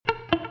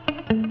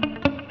Welcome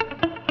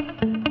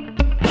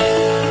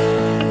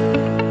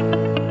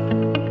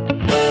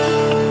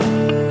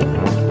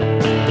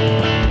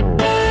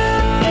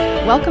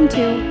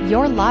to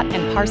Your Lot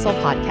and Parcel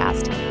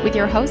podcast with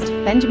your host,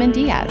 Benjamin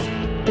Diaz,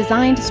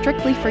 designed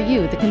strictly for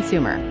you, the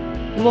consumer.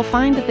 You will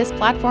find that this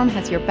platform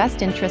has your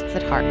best interests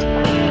at heart.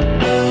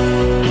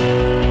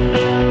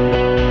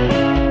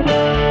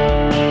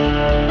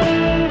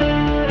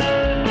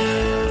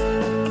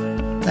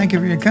 Thank you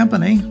for your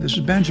company. This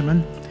is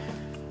Benjamin.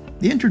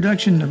 The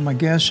introduction of my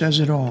guest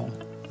says it all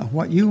of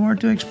what you are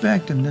to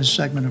expect in this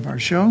segment of our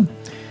show.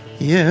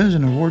 He is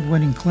an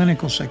award-winning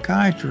clinical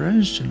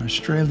psychiatrist, an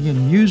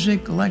Australian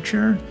music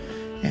lecturer,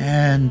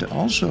 and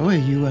also a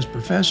U.S.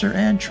 professor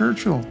and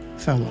Churchill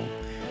Fellow.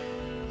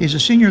 He's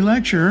a senior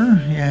lecturer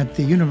at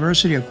the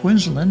University of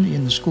Queensland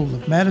in the School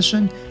of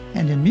Medicine,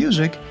 and in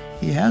music,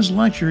 he has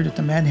lectured at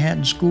the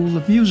Manhattan School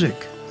of Music.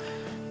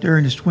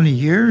 During his 20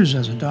 years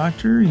as a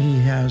doctor, he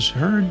has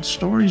heard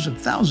stories of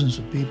thousands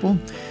of people.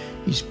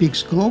 He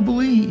speaks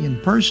globally, in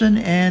person,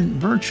 and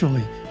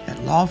virtually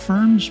at law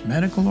firms,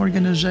 medical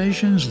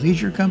organizations,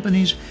 leisure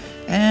companies,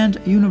 and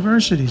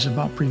universities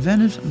about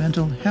preventive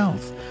mental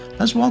health.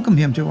 Let's welcome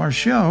him to our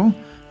show,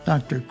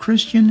 Dr.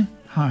 Christian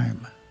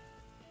Heim.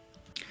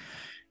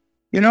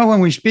 You know, when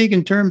we speak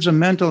in terms of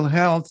mental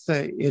health,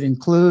 it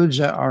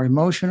includes our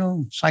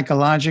emotional,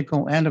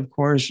 psychological, and of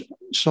course,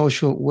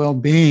 social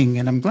well-being.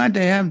 And I'm glad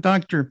to have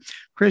Dr.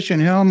 Christian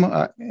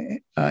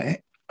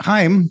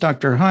Heim,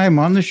 Dr. Heim,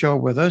 on the show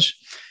with us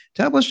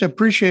to help us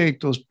appreciate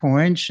those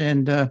points.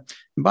 And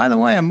by the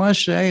way, I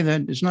must say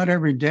that it's not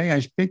every day I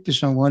speak to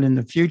someone in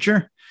the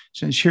future,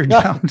 since you're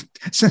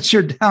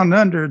down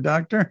under,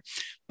 Doctor.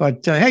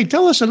 But hey,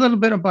 tell us a little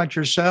bit about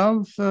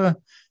yourself,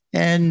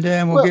 and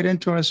we'll get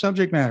into our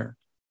subject matter.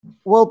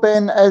 Well,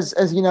 Ben,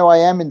 as you know, I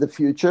am in the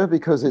future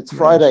because it's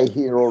Friday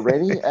here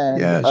already, and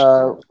yes.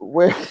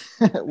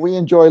 We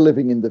enjoy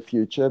living in the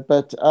future.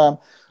 But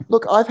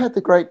look, I've had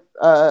the great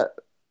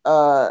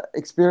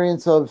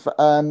experience of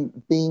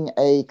being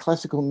a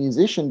classical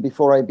musician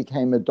before I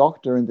became a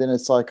doctor and then a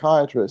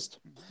psychiatrist.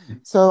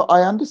 So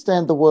I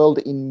understand the world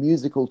in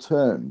musical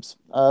terms,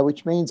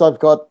 which means I've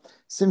got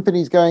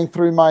symphonies going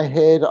through my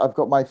head. I've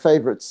got my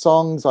favorite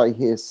songs. I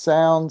hear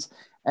sounds.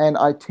 And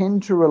I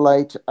tend to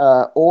relate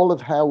all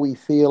of how we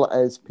feel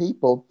as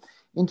people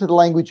into the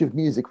language of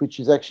music, which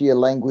is actually a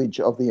language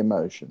of the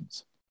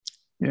emotions.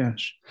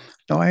 Yes.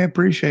 No, I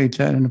appreciate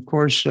that. And of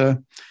course,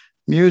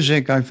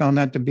 music, I found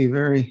that to be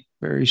very,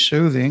 very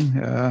soothing.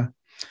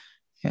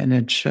 And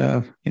it's,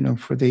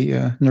 for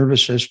the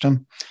nervous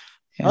system.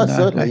 And, it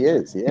certainly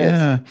is, yes.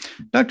 Yeah.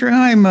 Dr.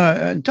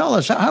 Heim, tell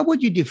us, how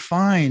would you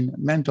define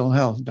mental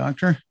health,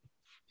 Doctor?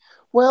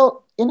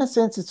 Well, in a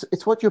sense,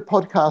 it's what your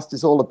podcast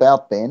is all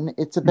about, Ben.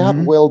 It's about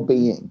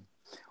well-being.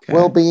 Okay.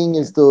 Well-being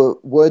is the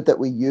word that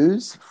we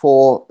use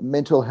for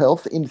mental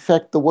health. In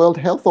fact, the World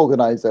Health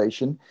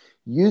Organization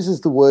uses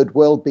the word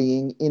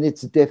well-being in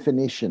its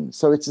definition.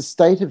 So it's a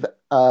state of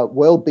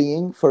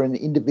well-being for an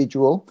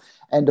individual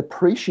and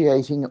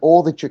appreciating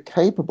all that you're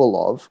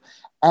capable of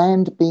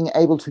and being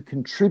able to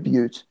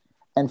contribute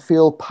and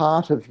feel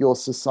part of your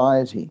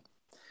society.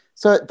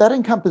 So that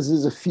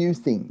encompasses a few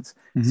things.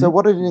 Mm-hmm. So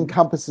what it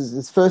encompasses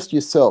is first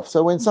yourself.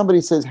 So when somebody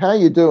says, "How are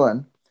you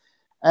doing?"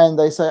 and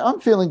they say,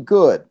 "I'm feeling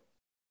good."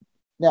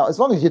 Now, as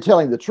long as you're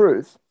telling the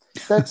truth,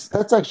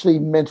 that's actually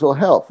mental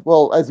health.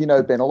 Well, as you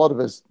know, Ben, a lot of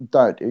us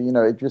don't. You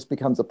know, it just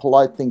becomes a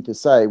polite thing to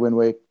say when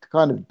we're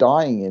kind of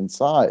dying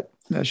inside.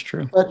 That's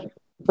true.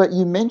 But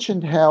you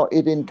mentioned how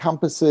it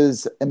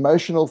encompasses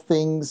emotional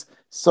things,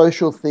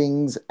 social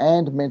things,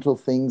 and mental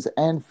things,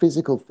 and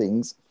physical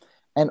things.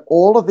 And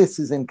all of this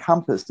is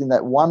encompassed in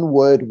that one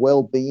word,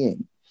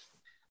 well-being.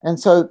 And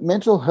so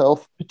mental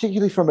health,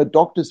 particularly from a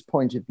doctor's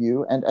point of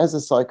view and as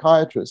a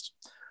psychiatrist,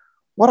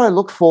 what I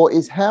look for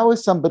is how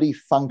is somebody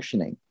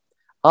functioning?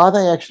 Are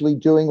they actually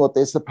doing what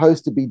they're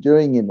supposed to be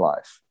doing in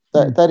life?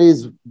 That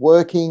is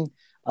working,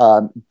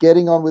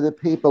 getting on with the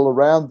people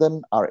around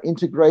them, are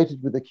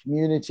integrated with the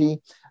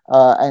community,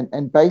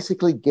 and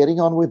basically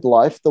getting on with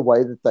life the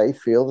way that they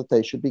feel that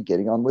they should be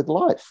getting on with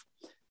life.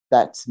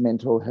 That's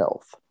mental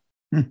health.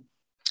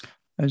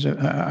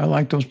 I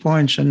like those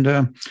points. And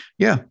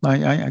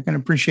I can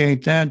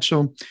appreciate that.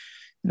 So,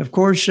 of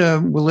course,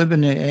 we live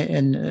in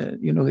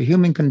the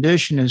human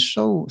condition is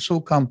so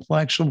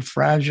complex, so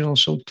fragile,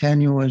 so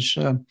tenuous.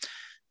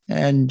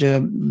 And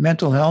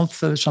mental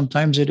health,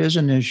 sometimes it is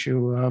an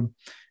issue.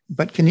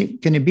 But can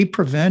it be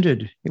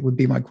prevented? It would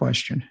be my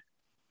question.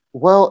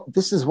 Well,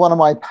 this is one of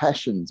my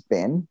passions,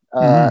 Ben,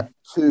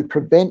 to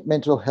prevent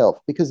mental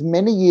health. Because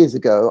many years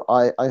ago,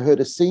 I heard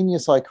a senior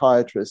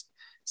psychiatrist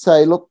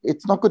say, look,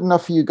 it's not good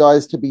enough for you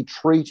guys to be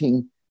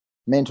treating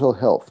mental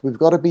health. We've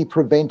got to be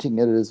preventing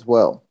it as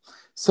well.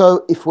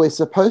 So if we're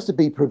supposed to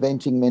be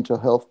preventing mental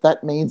health,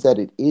 that means that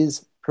it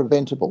is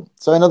preventable.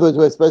 So in other words,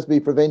 we're supposed to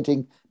be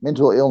preventing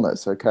mental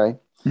illness, okay?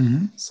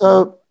 Mm-hmm.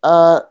 So,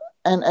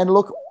 and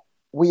look,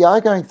 we are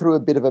going through a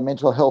bit of a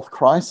mental health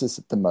crisis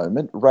at the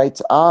moment.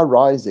 Rates are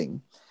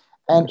rising.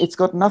 And it's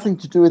got nothing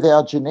to do with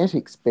our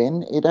genetics,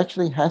 Ben. It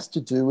actually has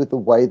to do with the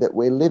way that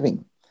we're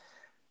living.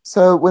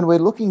 So when we're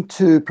looking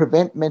to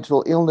prevent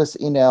mental illness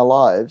in our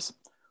lives,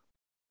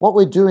 what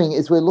we're doing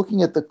is we're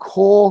looking at the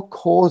core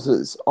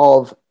causes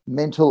of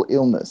mental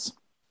illness.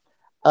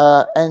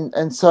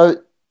 And so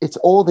it's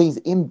all these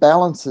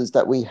imbalances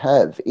that we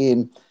have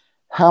in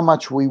how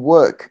much we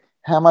work,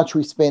 how much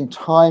we spend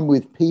time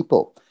with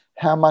people,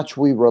 how much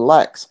we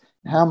relax,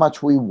 how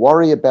much we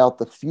worry about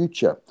the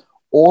future.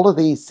 All of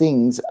these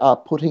things are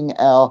putting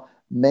our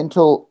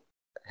mental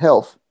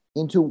health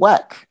into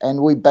whack,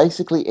 and we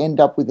basically end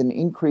up with an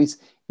increase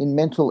in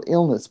mental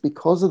illness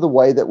because of the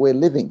way that we're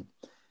living.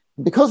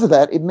 Because of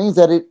that, it means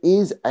that it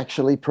is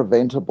actually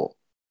preventable.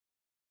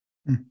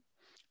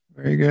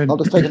 Very good. I'll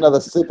just take another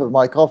sip of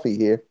my coffee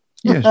here.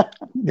 Yes,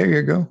 there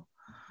you go.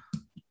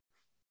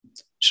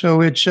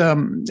 So it's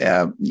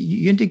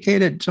you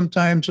indicated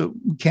sometimes,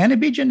 can it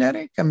be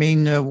genetic? I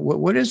mean,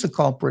 what is the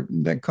culprit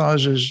that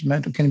causes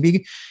mental? Can it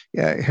be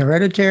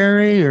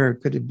hereditary, or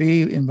could it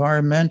be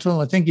environmental?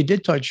 I think you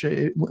did touch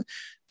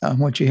on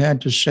what you had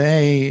to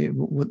say.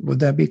 Would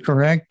that be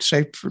correct?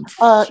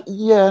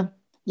 Yeah,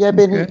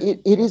 Ben, okay.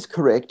 It is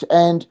correct.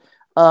 And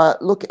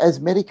look, as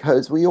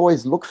medicos, we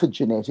always look for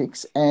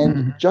genetics.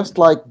 And just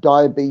like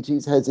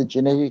diabetes has a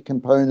genetic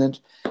component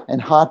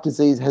and heart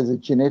disease has a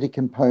genetic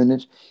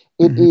component,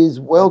 it is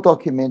well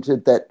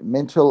documented that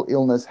mental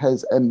illness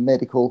has a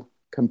genetic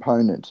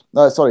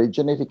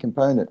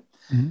component.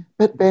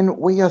 But Ben,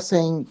 we are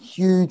seeing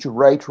huge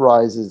rate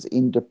rises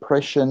in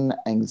depression,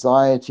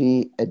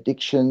 anxiety,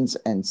 addictions,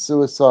 and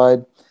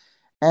suicide.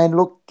 And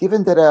look,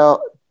 given that our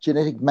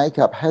genetic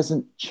makeup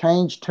hasn't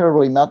changed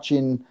terribly much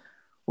in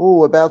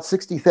about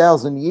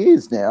 60,000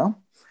 years now,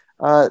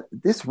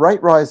 this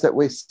rate rise that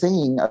we're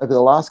seeing over the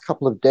last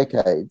couple of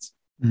decades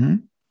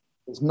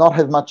does not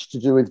have much to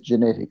do with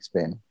genetics,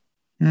 Ben.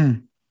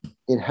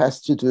 It has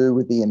to do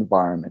with the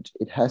environment.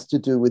 It has to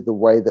do with the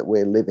way that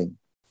we're living.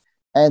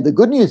 And the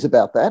good news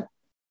about that,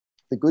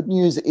 the good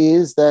news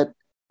is that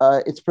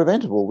it's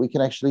preventable. We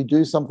can actually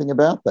do something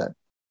about that.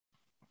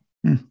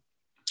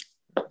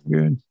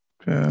 Good.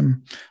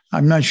 I'm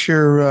not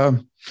sure.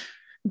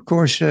 Of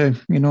course,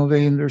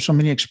 there's so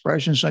many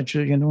expressions such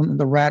as,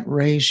 the rat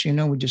race,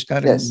 we just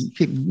got to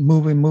keep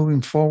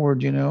moving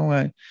forward,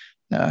 I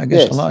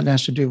guess a lot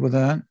has to do with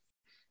that.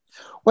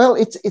 Well,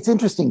 it's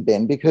interesting,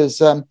 Ben, because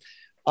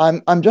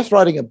I'm just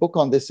writing a book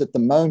on this at the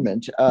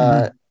moment,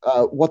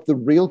 what the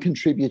real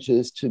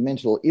contributors to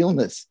mental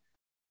illness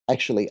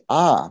actually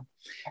are.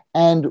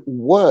 And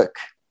work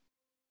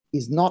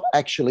is not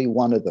actually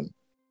one of them.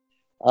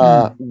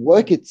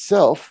 Work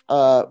itself,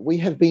 we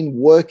have been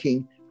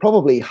working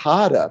probably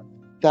harder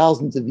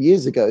thousands of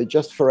years ago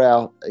just for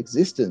our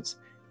existence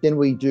than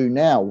we do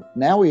now.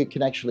 Now we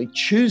can actually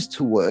choose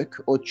to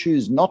work or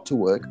choose not to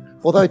work,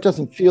 although it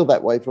doesn't feel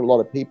that way for a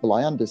lot of people.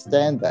 I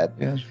understand that.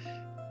 Yes.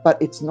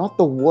 But it's not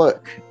the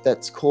work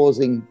that's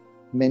causing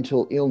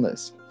mental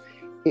illness.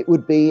 It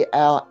would be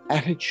our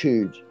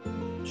attitude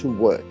to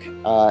work.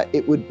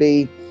 It would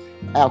be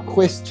our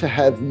quest to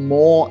have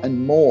more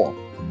and more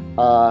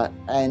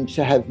and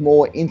to have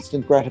more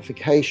instant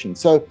gratification.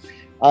 So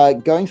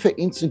going for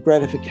instant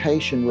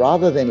gratification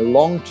rather than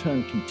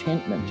long-term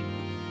contentment,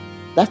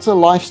 that's a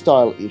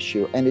lifestyle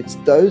issue, and it's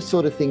those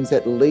sort of things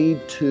that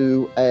lead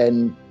to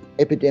an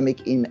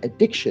epidemic in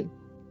addiction,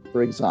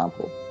 for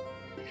example.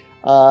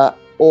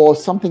 Or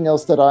something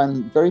else that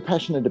I'm very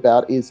passionate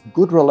about is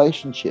good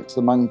relationships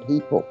among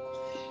people.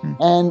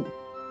 And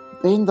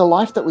then the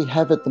life that we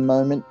have at the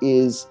moment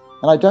is,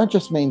 and I don't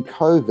just mean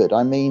COVID,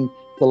 I mean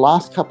the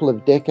last couple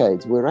of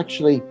decades, we're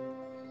actually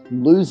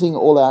losing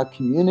all our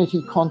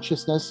community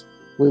consciousness.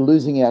 We're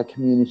losing our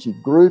community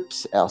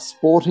groups, our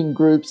sporting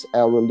groups,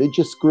 our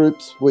religious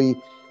groups.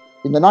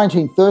 In the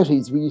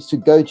 1930s, we used to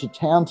go to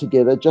town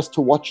together just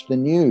to watch the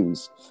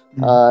news.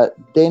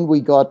 Then we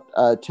got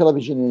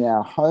television in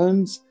our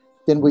homes.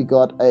 Then we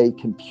got a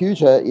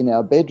computer in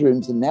our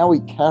bedrooms. And now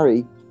we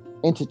carry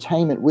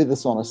entertainment with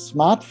us on a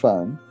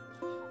smartphone.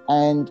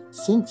 And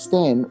since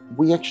then,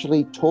 we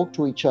actually talk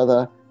to each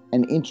other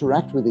and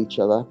interact with each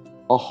other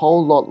a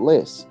whole lot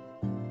less.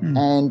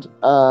 And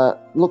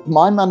look,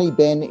 my money,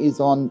 Ben, is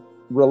on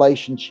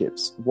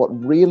relationships. What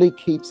really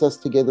keeps us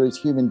together as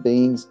human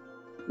beings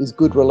is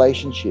good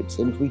relationships.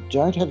 And if we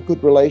don't have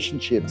good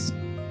relationships,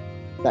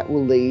 that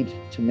will lead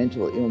to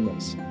mental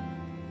illness.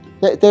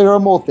 There are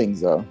more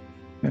things, though.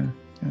 Yeah,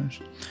 yes.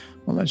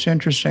 Well, that's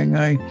interesting.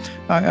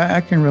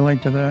 I can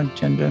relate to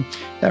that. And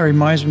that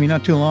reminds me,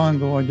 not too long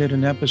ago, I did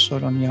an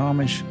episode on the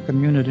Amish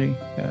community,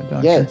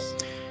 Doctor. Yes.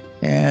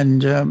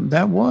 And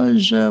that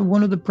was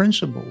one of the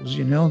principles,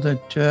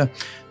 that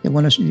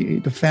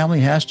the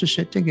family has to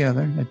sit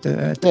together at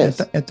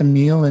the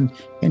meal and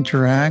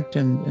interact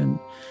and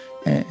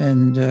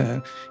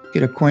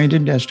get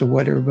acquainted as to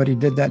what everybody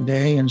did that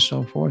day and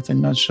so forth,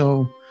 and not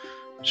so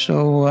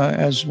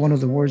as one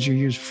of the words you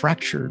use,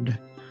 fractured.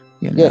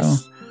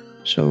 Yes.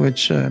 So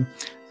it's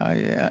I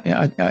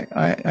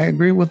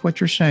agree with what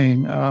you're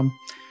saying.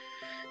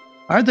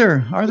 Are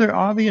there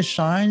obvious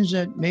signs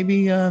that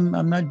maybe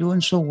I'm not doing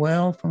so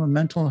well from a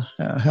mental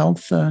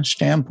health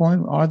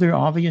standpoint? Are there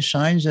obvious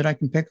signs that I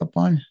can pick up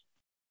on?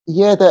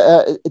 Yeah,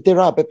 there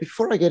are. But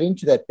before I get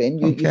into that, Ben,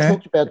 you Okay.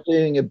 talked about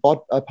doing a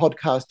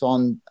podcast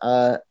on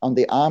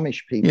the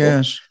Amish people.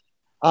 Yes.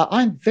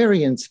 I'm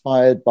very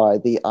inspired by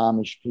the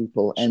Amish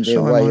people and their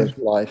So am way I. of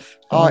life.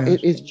 Oh, yes.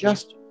 It is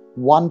just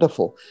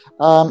wonderful.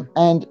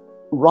 And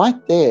right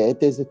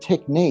there's a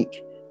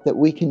technique that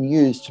we can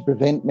use to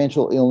prevent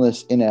mental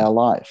illness in our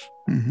life.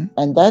 Mm-hmm.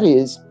 And that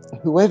is,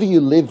 whoever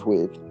you live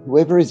with,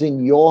 whoever is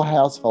in your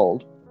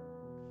household,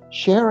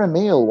 share a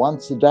meal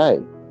once a day.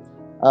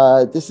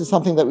 This is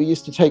something that we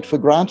used to take for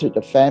granted,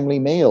 a family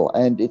meal,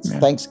 and it's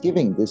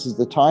Thanksgiving. This is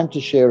the time to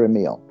share a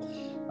meal.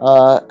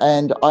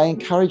 And I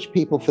encourage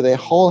people for their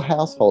whole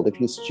household. If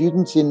you're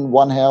students in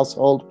one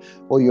household,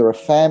 or you're a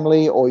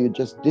family, or you're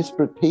just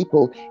disparate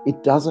people,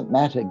 it doesn't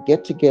matter.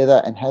 Get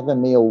together and have a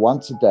meal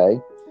once a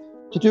day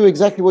to do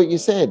exactly what you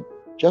said.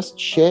 Just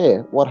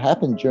share what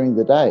happened during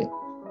the day.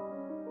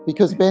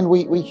 Because, Ben,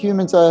 we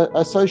humans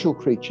are social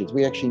creatures.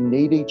 We actually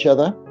need each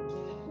other.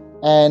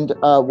 And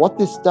what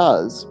this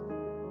does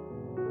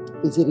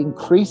is it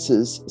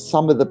increases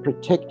some of the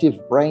protective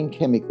brain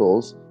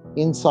chemicals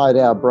inside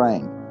our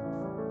brain.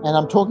 And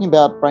I'm talking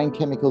about brain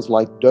chemicals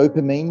like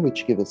dopamine,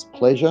 which give us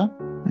pleasure,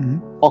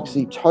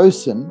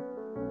 oxytocin,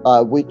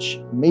 which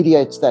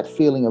mediates that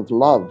feeling of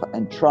love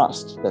and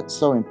trust that's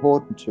so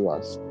important to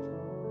us,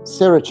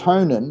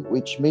 serotonin,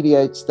 which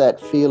mediates that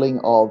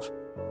feeling of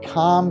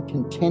calm,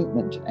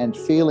 contentment, and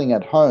feeling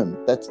at home.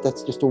 That's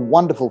just a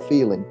wonderful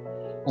feeling.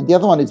 And the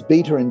other one is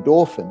beta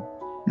endorphin.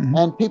 Mm-hmm.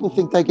 And people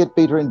think they get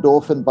beta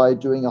endorphin by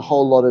doing a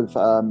whole lot of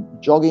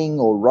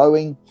jogging or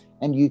rowing,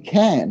 and you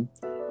can.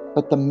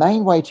 But the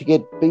main way to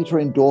get beta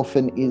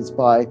endorphin is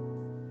by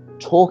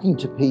talking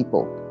to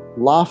people,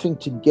 laughing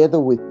together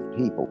with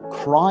people,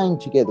 crying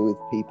together with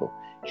people,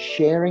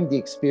 sharing the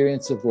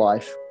experience of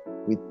life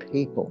with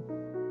people.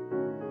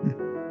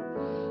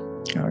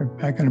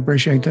 I can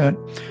appreciate that.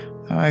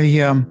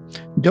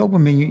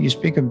 Dopamine. You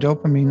speak of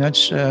dopamine.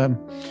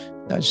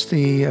 That's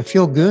the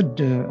feel-good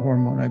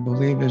hormone, I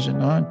believe, is it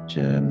not?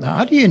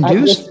 How do you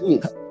induce?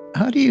 Yes,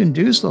 how do you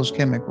induce those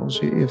chemicals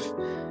if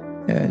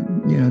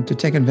to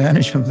take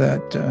advantage of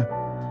that?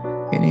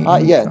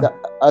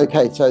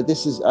 Okay. So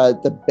this is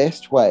the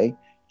best way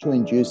to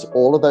induce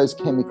all of those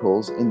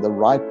chemicals in the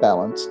right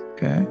balance.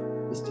 Okay.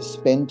 Is to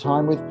spend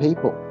time with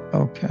people.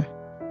 Okay.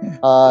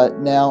 Yeah.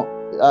 Now,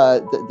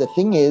 the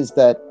thing is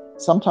that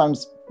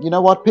sometimes,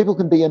 people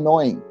can be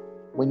annoying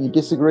when you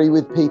disagree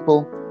with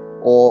people,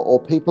 or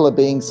people are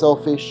being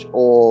selfish,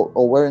 or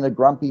we're in a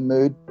grumpy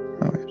mood.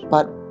 Oh, yes.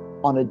 But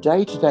on a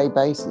day-to-day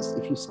basis,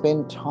 if you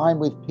spend time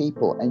with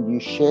people and you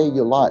share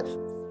your life,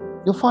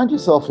 you'll find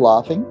yourself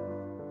laughing.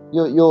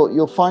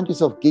 You'll find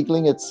yourself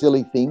giggling at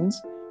silly things.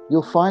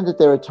 You'll find that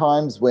there are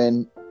times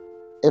when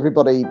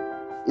everybody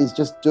is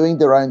just doing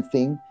their own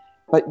thing,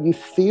 but you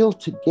feel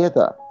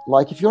together.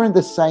 Like if you're in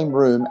the same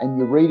room and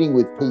you're reading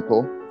with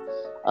people,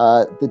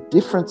 the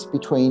difference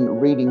between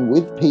reading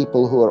with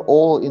people who are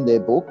all in their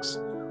books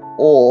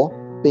or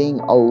being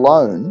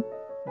alone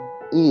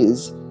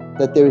is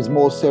that there is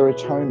more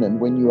serotonin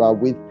when you are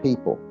with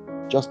people,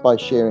 just by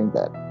sharing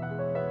that.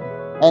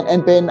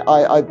 And Ben,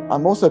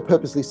 I'm also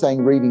purposely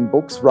saying reading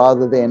books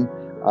rather than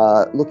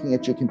looking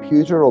at your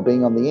computer or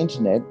being on the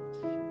internet,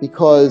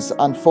 because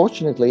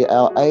unfortunately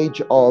our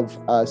age of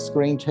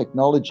screen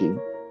technology,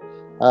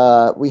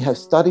 we have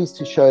studies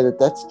to show that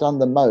that's done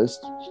the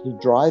most to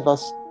drive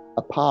us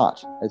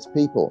apart as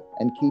people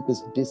and keep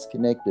us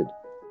disconnected,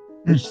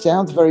 which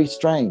sounds very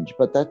strange,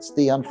 but that's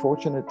the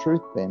unfortunate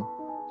truth, Ben.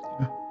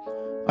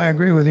 I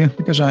agree with you,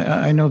 because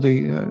I know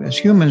as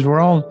humans, we're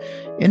all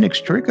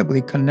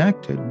inextricably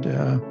connected.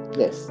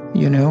 Yes.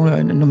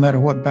 No matter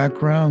what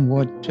background,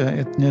 what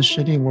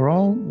ethnicity, we're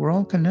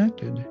all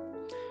connected.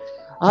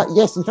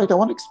 Yes. In fact, I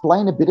want to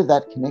explain a bit of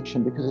that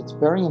connection because it's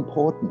very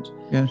important.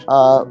 Yes.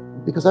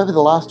 Because over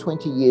the last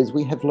 20 years,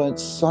 we have learned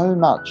so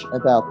much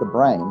about the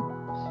brain.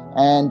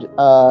 And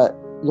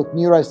look,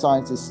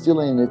 neuroscience is still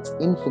in its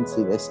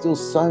infancy. There's still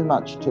so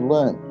much to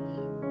learn.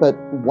 But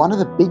one of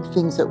the big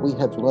things that we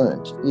have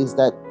learned is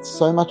that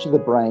so much of the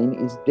brain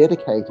is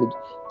dedicated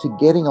to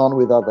getting on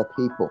with other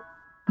people.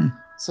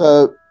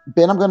 So,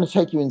 Ben, I'm going to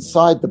take you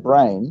inside the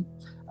brain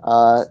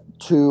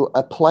to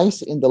a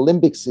place in the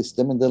limbic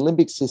system, and the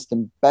limbic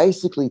system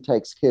basically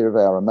takes care of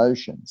our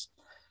emotions.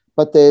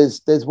 But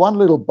there's one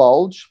little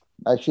bulge,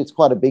 actually it's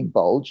quite a big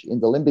bulge in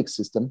the limbic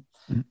system,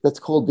 that's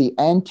called the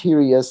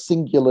anterior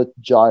cingulate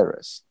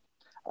gyrus.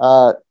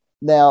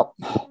 Now,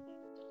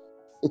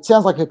 it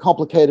sounds like a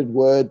complicated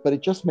word, but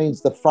it just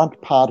means the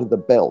front part of the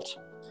belt.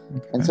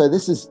 Okay. And so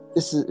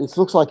it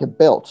looks like a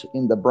belt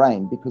in the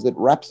brain because it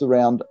wraps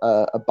around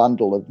a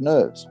bundle of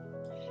nerves.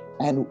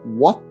 And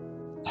what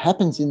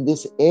happens in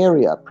this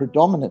area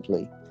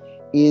predominantly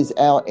is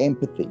our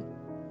empathy,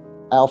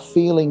 our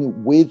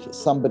feeling with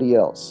somebody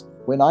else.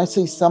 When I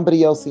see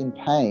somebody else in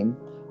pain,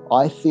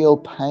 I feel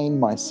pain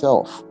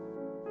myself.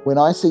 When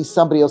I see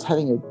somebody else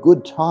having a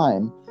good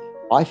time,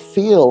 I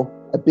feel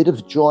a bit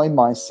of joy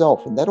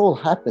myself. And that all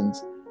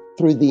happens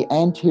through the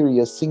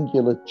anterior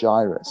cingulate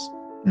gyrus.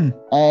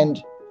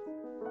 And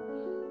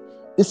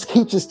this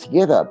keeps us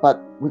together. But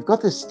we've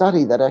got this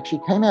study that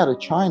actually came out of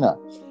China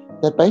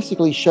that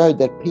basically showed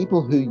that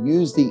people who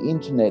use the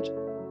internet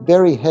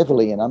very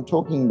heavily, and I'm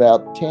talking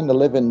about 10,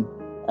 11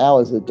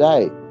 hours a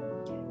day,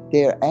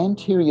 their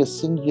anterior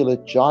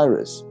cingulate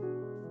gyrus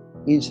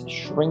is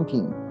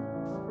shrinking.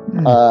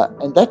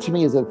 And that to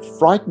me is a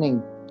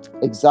frightening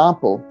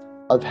example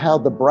of how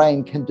the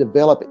brain can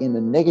develop in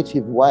a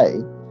negative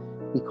way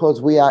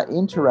because we are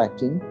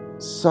interacting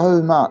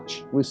so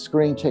much with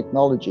screen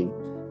technology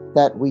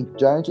that we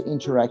don't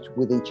interact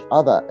with each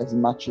other as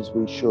much as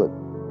we should.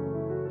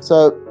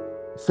 So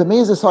for me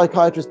as a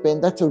psychiatrist, Ben,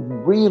 that's a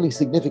really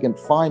significant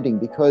finding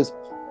because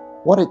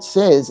what it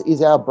says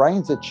is our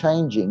brains are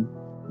changing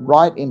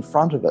right in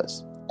front of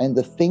us. And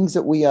the things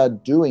that we are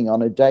doing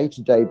on a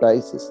day-to-day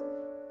basis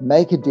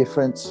make a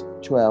difference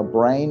to our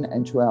brain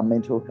and to our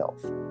mental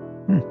health.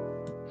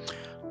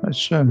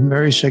 That's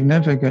very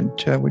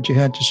significant, what you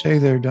had to say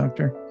there,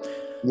 Doctor.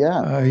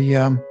 Yeah.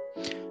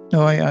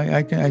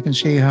 I can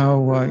see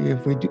how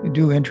if we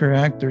do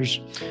interact, it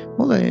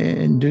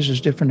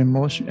induces different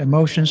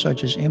emotions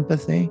such as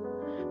empathy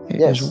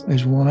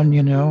is one,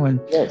 and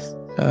yes.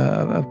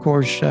 Of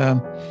course,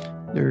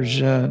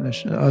 there's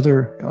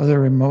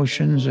other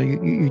emotions,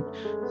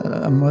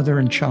 a mother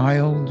and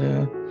child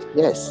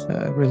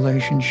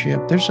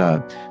relationship.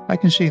 I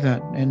can see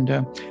that, and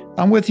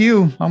I'm with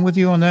you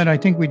on that. I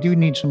think we do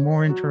need some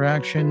more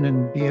interaction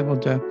and be able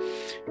to,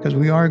 because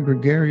we are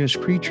gregarious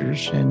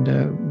creatures, and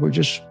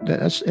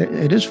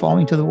it is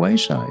falling to the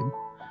wayside.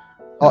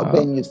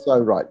 Ben, you're so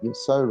right. You're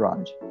so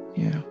right.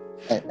 Yeah.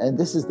 And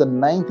this is the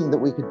main thing that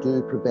we could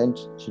do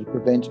to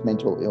prevent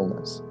mental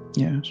illness.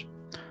 Yes.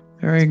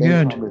 Very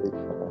good.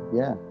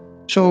 Yeah.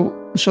 So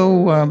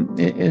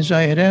as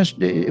I had asked,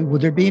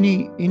 would there be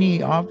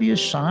any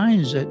obvious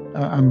signs that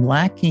I'm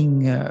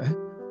lacking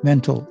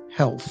mental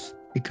health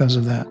because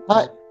of that?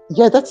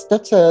 Yeah,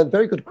 that's a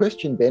very good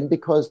question, Ben,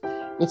 because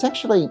it's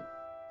actually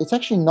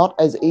not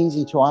as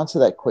easy to answer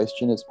that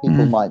question as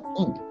people might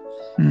think.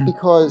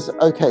 Because,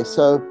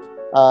 so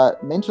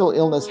mental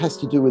illness has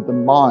to do with the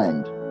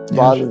mind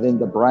rather than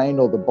the brain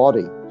or the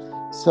body.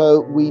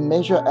 So we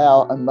measure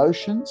our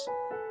emotions,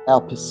 our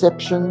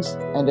perceptions,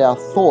 and our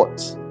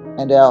thoughts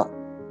and our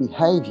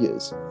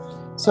behaviors.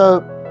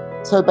 So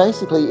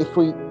basically,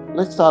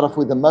 let's start off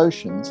with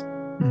emotions.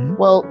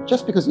 Well,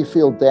 just because you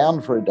feel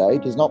down for a day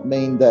does not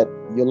mean that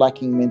you're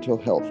lacking mental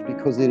health,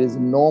 because it is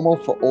normal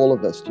for all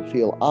of us to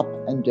feel up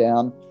and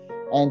down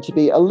and to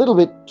be a little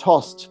bit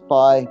tossed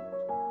by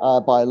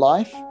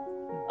life.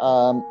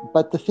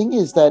 But the thing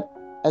is that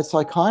as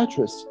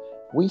psychiatrists,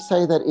 we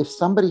say that if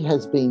somebody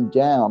has been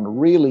down,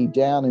 really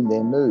down in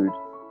their mood,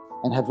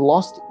 and have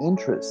lost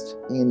interest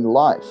in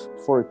life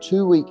for a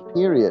 2-week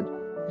period,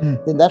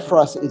 then that for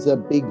us is a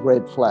big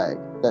red flag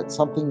that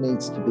something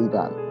needs to be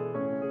done.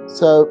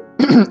 So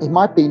it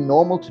might be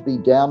normal to be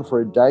down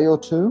for a day or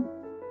two,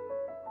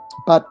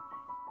 but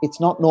it's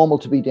not normal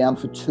to be down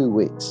for 2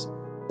 weeks.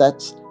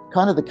 That's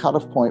kind of the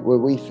cutoff point where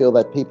we feel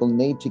that people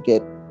need to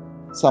get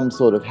some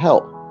sort of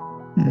help.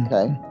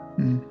 Okay.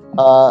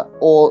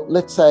 Or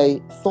let's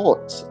say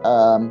thoughts,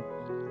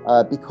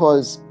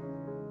 because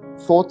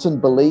thoughts and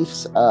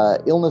beliefs,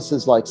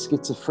 illnesses like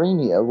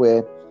schizophrenia,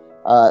 where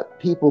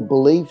people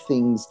believe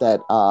things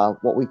that are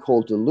what we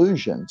call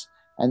delusions,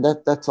 and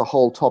that's a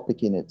whole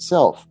topic in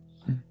itself.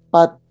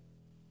 But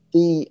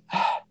the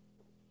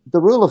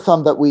rule of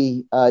thumb that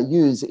we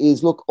use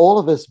is, look, all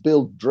of us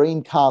build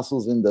dream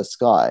castles in the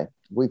sky.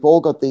 We've all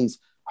got these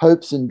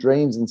hopes and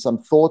dreams and some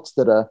thoughts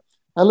that are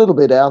a little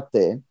bit out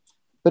there,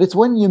 but it's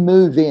when you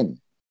move in,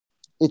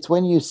 it's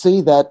when you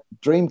see that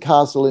dream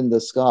castle in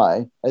the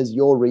sky as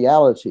your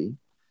reality,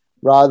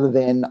 rather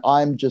than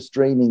I'm just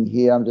dreaming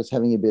here, I'm just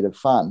having a bit of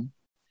fun,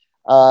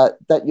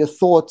 that your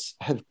thoughts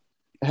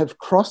have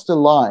crossed a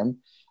line,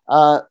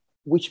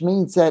 which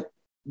means that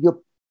you're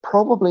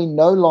probably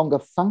no longer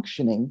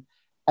functioning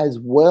as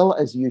well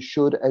as you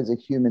should as a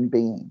human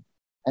being.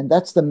 And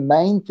that's the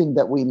main thing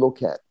that we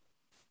look at,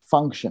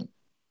 function.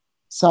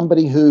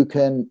 Somebody who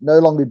can no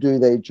longer do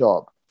their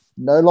job,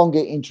 no longer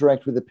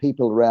interact with the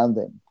people around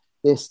them.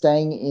 They're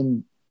staying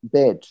in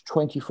bed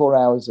 24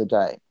 hours a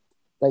day.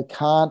 They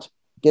can't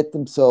get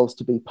themselves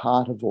to be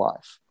part of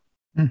life.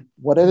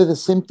 Whatever the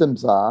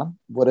symptoms are,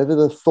 whatever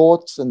the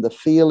thoughts and the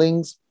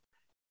feelings,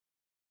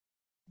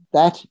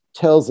 that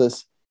tells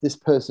us this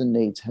person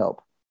needs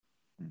help.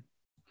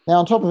 Now,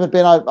 on top of it,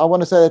 Ben, I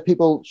want to say that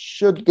people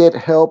should get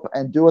help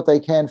and do what they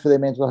can for their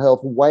mental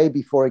health way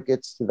before it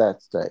gets to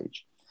that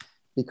stage.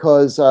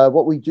 Because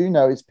what we do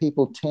know is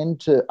people tend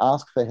to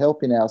ask for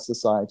help in our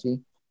society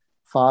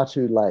far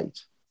too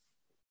late.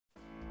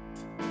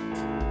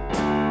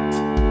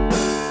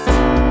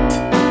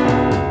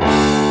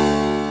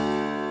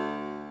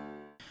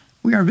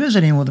 We are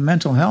visiting with a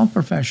mental health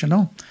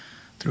professional.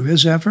 Through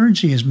his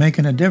efforts, he is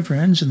making a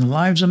difference in the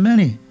lives of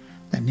many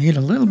that need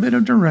a little bit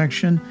of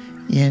direction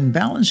in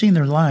balancing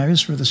their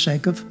lives for the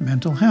sake of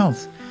mental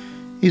health.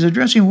 He's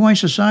addressing why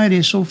society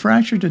is so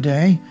fractured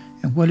today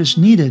and what is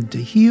needed to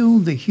heal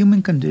the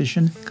human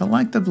condition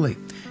collectively.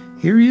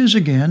 Here he is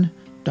again,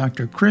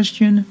 Dr.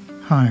 Christian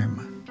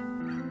Heim.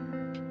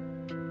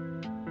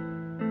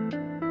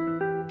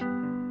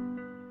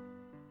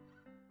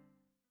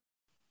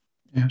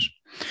 Yes.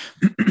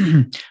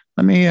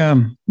 Let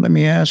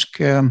me ask.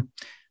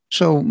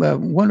 So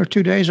 1 or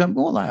 2 days.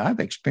 I've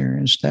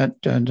experienced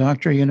that,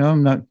 doctor.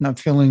 I'm not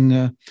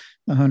feeling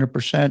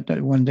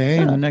 100% one day,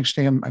 and the next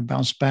day I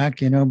bounce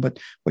back. But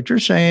what you're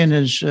saying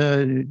is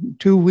 2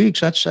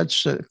 weeks.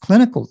 That's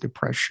clinical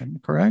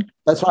depression, correct?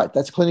 That's right.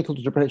 That's clinical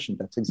depression.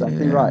 That's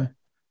exactly right.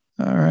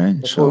 All right.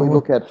 That's what we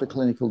look at for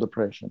clinical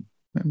depression.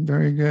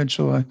 Very good.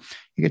 So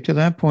you get to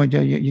that point,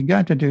 you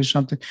got to do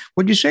something.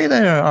 Would you say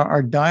that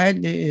our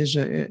diet is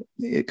a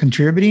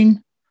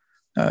contributing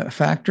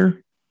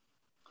factor?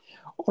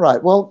 All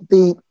right. Well,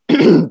 the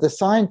the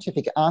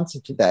scientific answer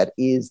to that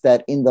is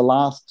that in the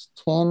last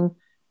 10,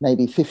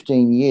 maybe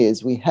 15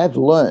 years, we have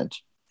learned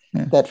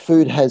that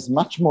food has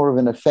much more of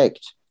an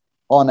effect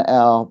on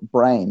our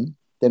brain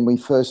than we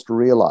first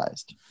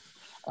realized.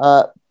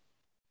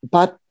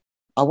 But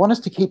I want us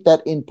to keep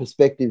that in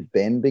perspective,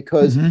 Ben,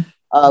 because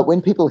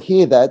when people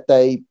hear that,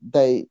 they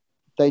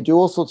do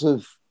all sorts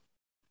of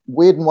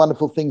weird and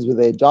wonderful things with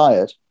their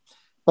diet,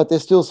 but they're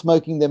still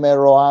smoking their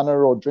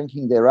marijuana or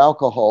drinking their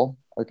alcohol.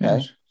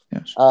 Okay.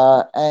 Yes.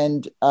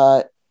 And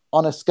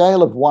on a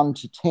scale of 1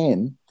 to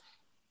 10,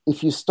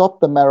 if you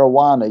stop the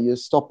marijuana, you're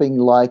stopping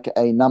like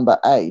a number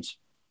 8.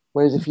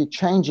 Whereas if you're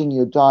changing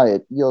your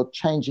diet, you're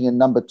changing a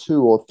number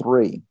 2 or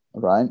 3.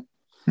 Right.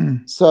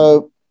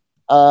 So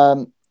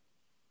I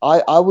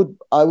would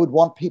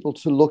want people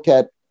to look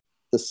at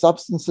the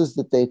substances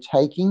that they're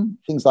taking,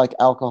 things like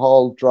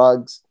alcohol,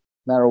 drugs,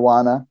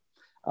 marijuana,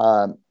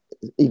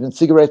 even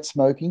cigarette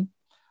smoking.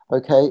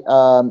 Okay,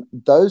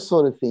 those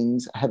sort of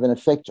things have an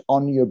effect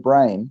on your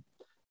brain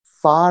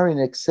far in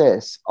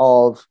excess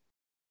of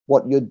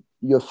what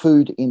your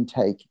food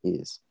intake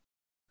is.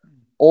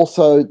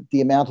 Also,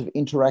 the amount of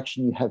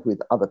interaction you have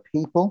with other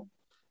people.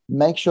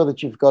 Make sure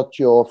that you've got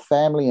your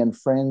family and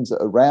friends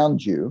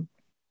around you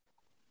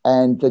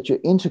and that you're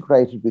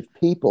integrated with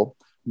people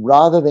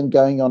rather than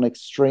going on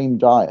extreme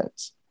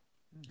diets.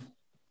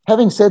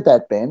 Having said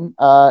that, Ben,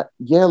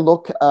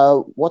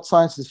 what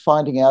science is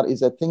finding out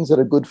is that things that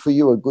are good for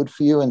you,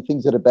 and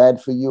things that are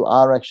bad for you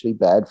are actually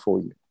bad for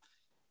you.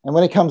 And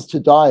when it comes to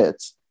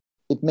diets,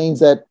 it means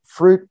that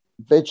fruit,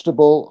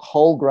 vegetable,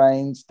 whole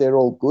grains, they're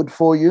all good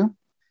for you.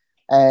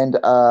 And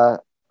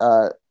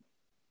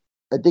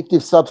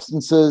addictive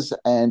substances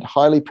and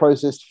highly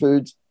processed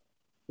foods,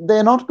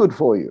 they're not good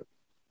for you.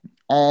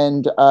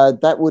 And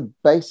that would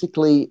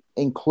basically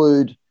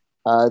include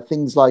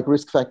things like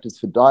risk factors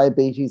for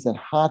diabetes and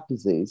heart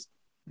disease,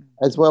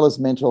 as well as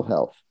mental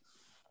health.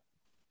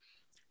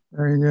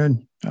 Very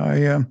good.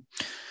 I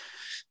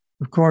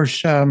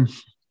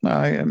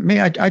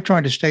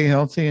try to stay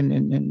healthy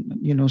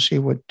and see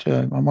what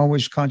I'm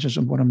always conscious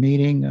of what I'm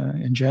eating,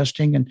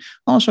 ingesting, and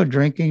also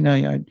drinking.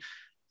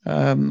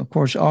 Of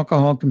course,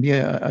 alcohol can be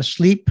a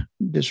sleep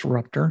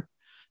disruptor,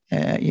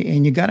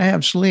 and you got to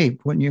have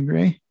sleep. Wouldn't you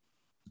agree?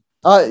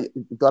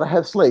 You've got to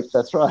have sleep.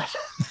 That's right.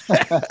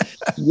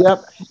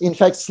 Yep. In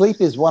fact, sleep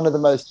is one of the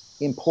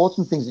most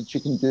important things that you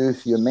can do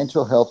for your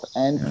mental health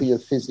and for your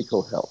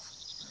physical health.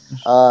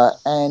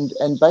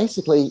 And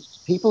basically,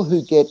 people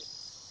who get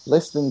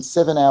less than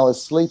 7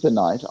 hours sleep a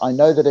night, I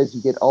know that as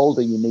you get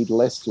older, you need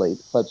less sleep,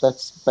 but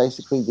that's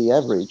basically the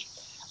average,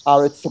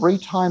 are at 3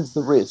 times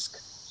the risk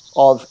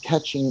of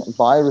catching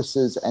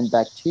viruses and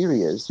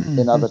bacteria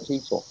than other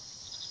people.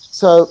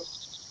 So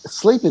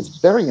sleep is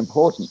very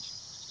important.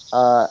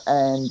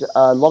 And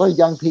a lot of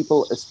young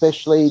people,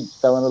 especially,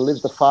 they want to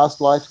live the fast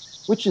life,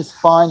 which is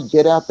fine.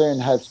 Get out there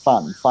and have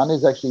fun. Fun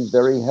is actually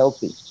very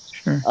healthy.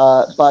 Sure.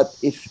 But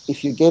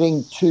if you're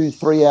getting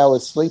 2-3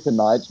 hours sleep a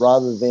night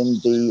rather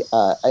than the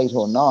 8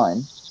 or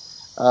 9,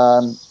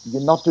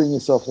 you're not doing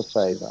yourself a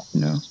favor.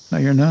 No,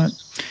 you're not.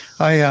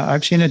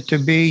 I've seen it to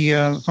be,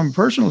 from a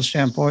personal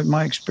standpoint,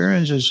 my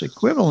experience is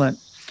equivalent.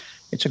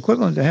 It's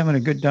equivalent to having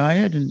a good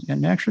diet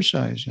and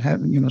exercise,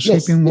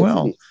 sleeping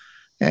well.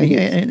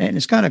 And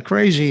it's kind of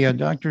crazy,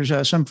 doctors.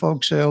 Some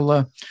folks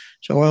they'll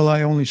say, "Well,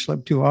 I only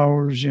slept 2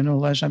 hours,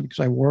 last night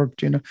because I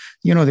worked."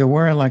 They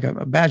wear it like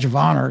a badge of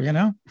honor,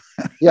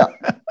 Yeah.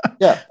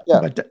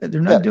 But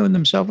they're not doing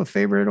themselves a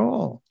favor at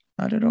all.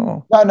 Not at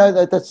all. No,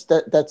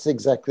 that's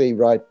exactly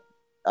right,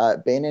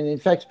 Ben. And in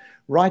fact,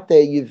 right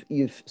there,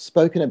 you've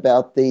spoken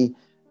about the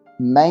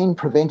main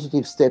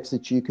preventative steps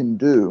that you can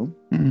do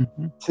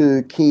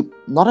to keep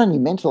not only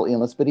mental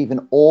illness but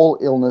even all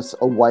illness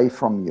away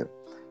from you.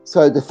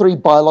 So the 3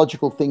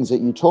 biological things that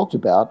you talked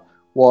about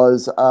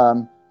was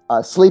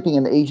sleeping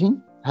and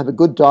eating, have a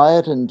good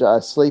diet and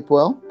sleep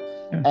well.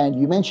 Yeah. And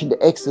you mentioned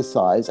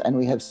exercise, and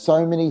we have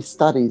so many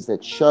studies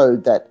that show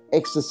that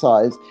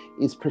exercise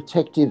is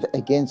protective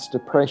against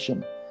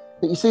depression.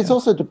 But you see, it's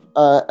also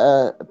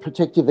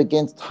protective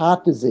against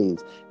heart disease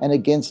and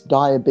against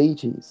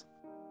diabetes.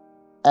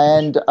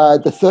 And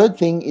the third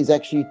thing is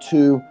actually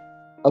to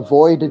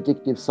avoid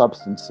addictive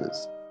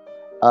substances.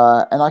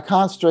 And I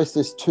can't stress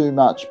this too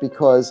much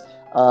because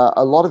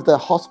a lot of the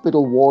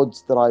hospital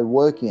wards that I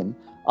work in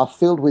are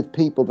filled with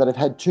people that have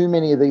had too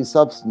many of these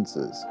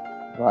substances,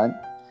 right?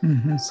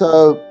 Mm-hmm.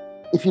 So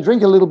if you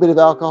drink a little bit of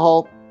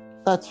alcohol,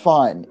 that's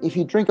fine. If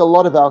you drink a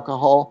lot of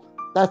alcohol,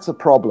 that's a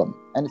problem.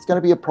 And it's going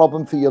to be a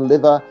problem for your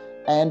liver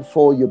and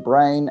for your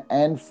brain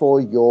and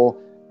for your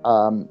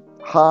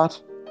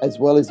heart, as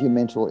well as your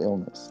mental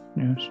illness.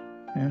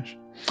 Yes.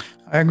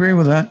 I agree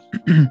with that.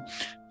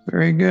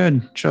 Very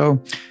good.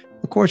 So,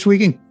 of course, we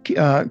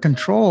can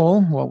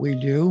control what we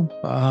do.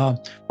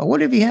 But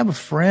what if you have a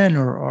friend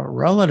or a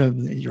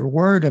relative that you're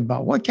worried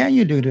about? What can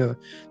you do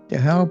to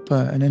help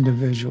an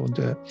individual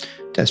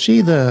to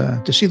see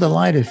the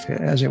light,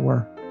 as it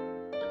were?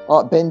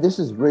 Ben, this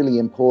is really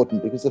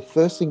important because the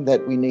first thing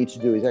that we need to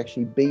do is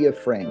actually be a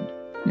friend.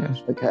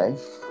 Yes. Okay.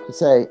 To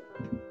say,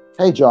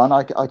 hey, John,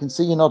 I can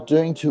see you're not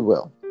doing too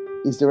well.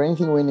 Is there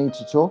anything we need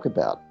to talk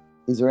about?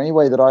 Is there any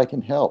way that I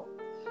can help?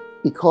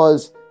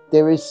 Because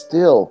there is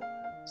still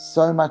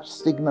so much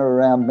stigma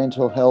around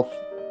mental health,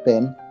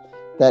 Ben,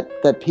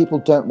 that people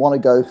don't want to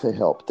go for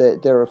help.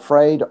 They're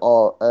afraid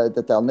of,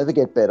 that they'll never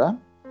get better.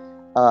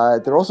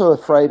 They're also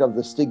afraid of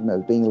the stigma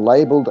of being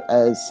labeled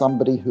as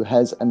somebody who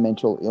has a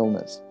mental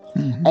illness.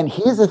 Mm-hmm. And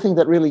here's the thing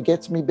that really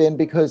gets me, Ben,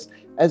 because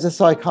as a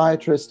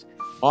psychiatrist,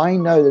 I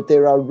know that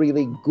there are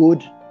really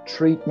good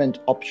treatment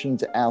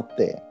options out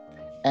there,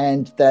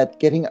 and that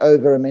getting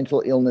over a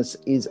mental illness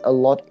is a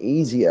lot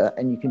easier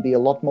and you can be a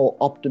lot more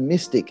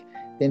optimistic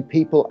than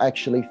people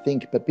actually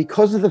think. But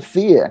because of the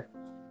fear,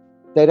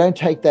 they don't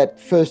take that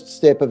first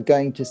step of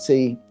going to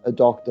see a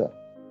doctor.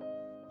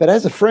 But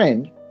as a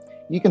friend,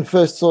 you can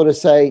first sort of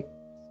say,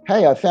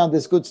 hey, I found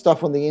this good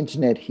stuff on the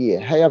internet here.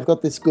 Hey, I've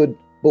got this good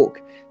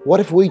book. What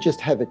if we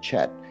just have a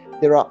chat?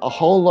 There are a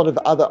whole lot of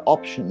other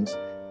options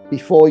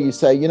before you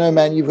say,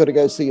 man, you've got to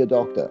go see a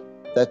doctor.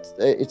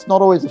 It's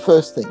not always the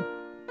first thing,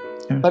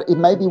 but it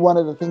may be one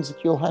of the things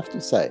that you'll have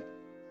to say.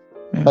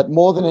 Yeah. But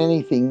more than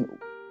anything,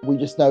 we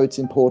just know it's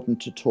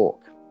important to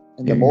talk.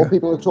 And the more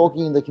people are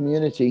talking in the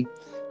community,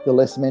 the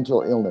less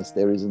mental illness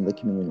there is in the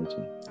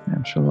community.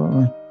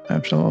 Absolutely.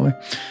 And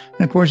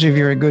of course, if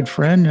you're a good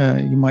friend,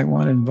 you might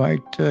want to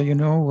invite,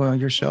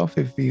 yourself,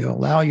 if we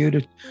allow you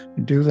to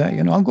do that,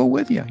 I'll go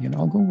with you,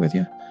 I'll go with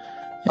you.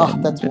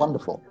 And, that's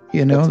wonderful.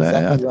 That's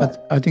exactly right.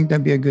 I think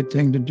that'd be a good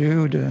thing to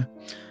do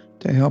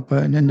to help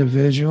an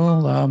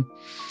individual.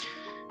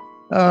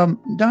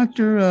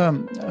 Dr.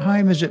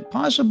 Heim, is it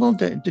possible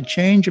to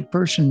change a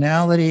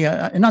personality?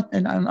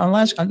 I'll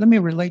ask, let me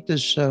relate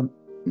this. I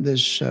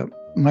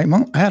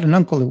had an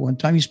uncle at one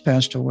time. He's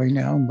passed away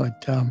now,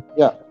 but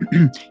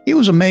he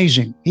was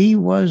amazing. He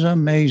was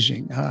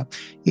amazing.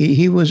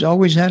 He was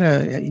always had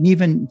an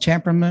even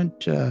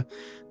temperament,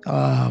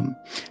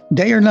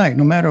 day or night,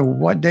 no matter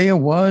what day it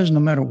was, no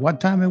matter what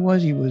time it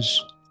was, he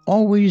was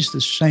always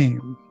the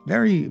same.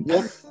 Very,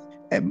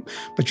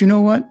 but you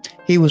know what?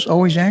 He was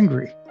always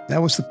angry.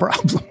 That was the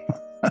problem.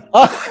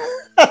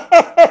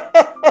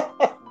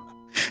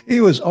 He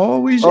was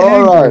always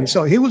angry. Right.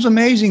 So he was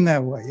amazing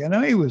that way.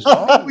 He was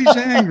always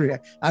angry.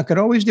 I could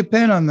always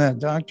depend on that,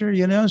 doctor,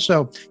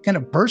 So can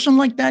a person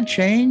like that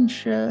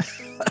change?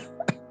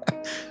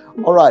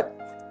 All right.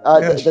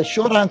 Yes. The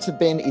short answer,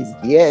 Ben, is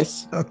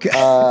yes. Okay.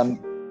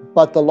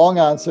 But the long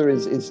answer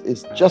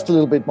is just a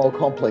little bit more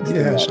complex.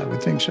 Yes, I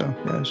would think so.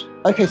 Yes.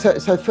 Okay.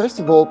 So first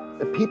of all,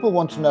 people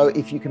want to know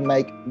if you can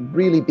make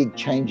really big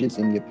changes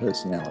in your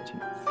personality.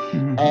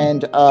 Mm-hmm.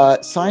 And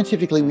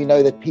scientifically, we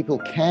know that people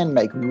can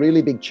make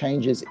really big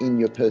changes in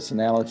your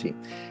personality,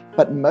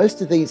 but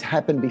most of these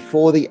happen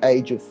before the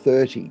age of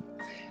 30.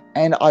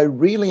 And I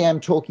really am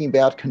talking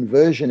about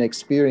conversion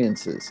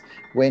experiences,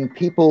 when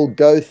people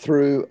go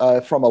through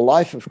from a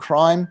life of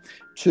crime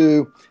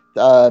to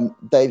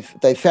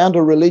they've found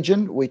a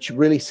religion which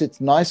really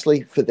sits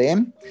nicely for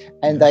them,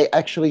 and they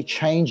actually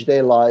change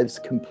their lives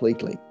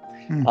completely.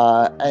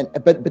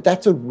 But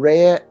that's a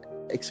rare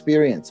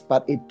experience,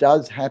 but it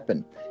does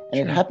happen. And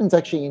it happens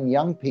actually in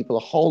young people a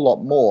whole lot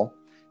more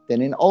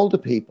than in older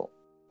people.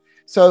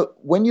 So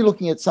when you're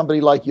looking at somebody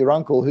like your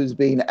uncle who's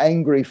been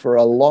angry for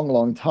a long,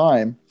 long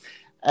time,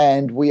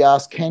 and we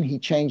ask, can he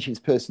change his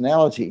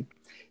personality?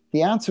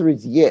 The answer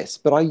is yes.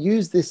 But I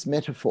use this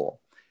metaphor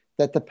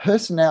that the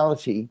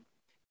personality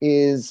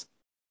it's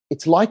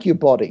like your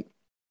body,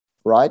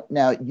 right?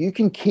 Now, you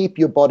can keep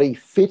your body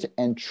fit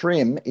and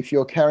trim if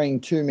you're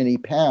carrying too many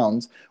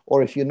pounds,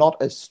 or if you're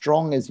not as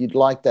strong as you'd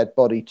like that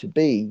body to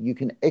be. You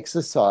can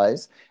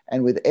exercise,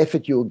 and with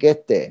effort, you'll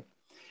get there.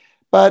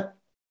 But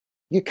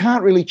you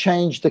can't really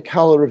change the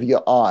color of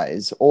your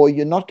eyes, or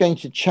you're not going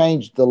to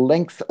change the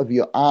length of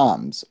your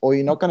arms, or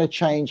you're not going to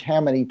change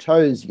how many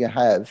toes you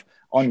have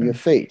on your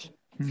feet.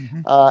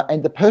 Mm-hmm.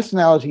 And the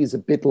personality is a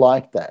bit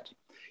like that.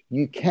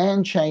 You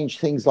can change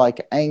things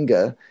like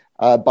anger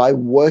by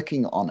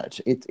working on it.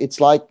 It's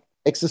like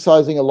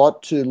exercising a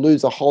lot to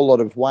lose a whole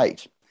lot of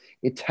weight.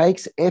 It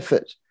takes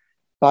effort,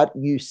 but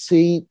you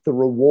see the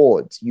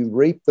rewards, you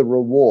reap the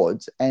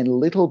rewards, and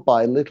little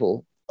by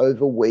little,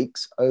 over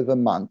weeks, over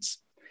months,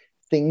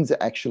 things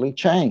actually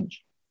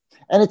change.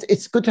 And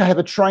it's good to have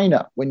a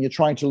trainer when you're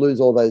trying to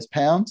lose all those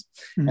pounds.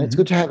 Mm-hmm. And it's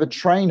good to have a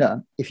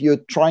trainer if you're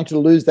trying to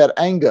lose that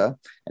anger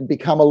and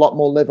become a lot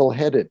more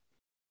level-headed.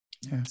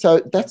 Yeah.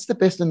 So that's the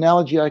best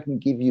analogy I can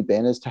give you,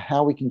 Ben, as to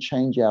how we can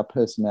change our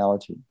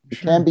personality. It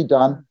can be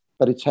done,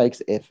 but it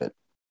takes effort.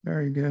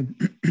 Very good.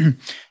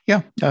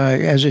 Yeah.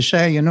 As they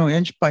say,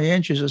 inch by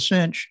inch is a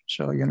cinch.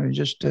 So,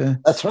 just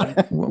that's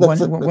right.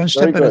 One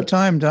step at a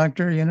time,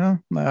 Doctor, Yeah.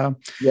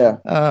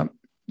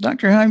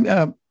 Dr.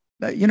 Heim,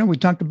 we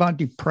talked about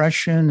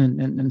depression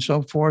and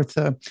so forth.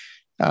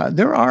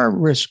 There are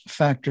risk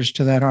factors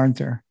to that, aren't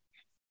there?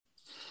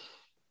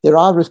 There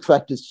are risk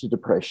factors to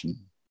depression.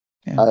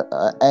 Yeah.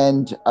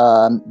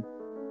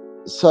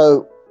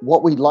 So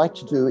what we'd like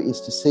to do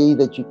is to see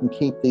that you can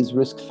keep these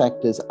risk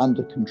factors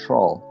under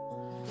control.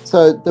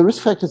 So the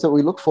risk factors that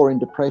we look for in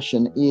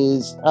depression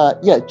is,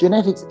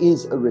 genetics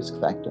is a risk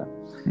factor.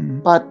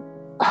 Mm-hmm. But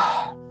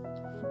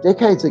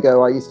decades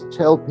ago, I used to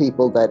tell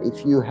people that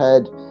if you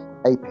had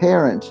a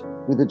parent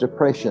with a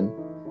depression,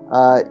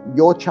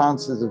 your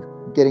chances of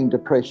getting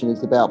depression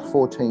is about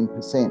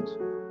 14%.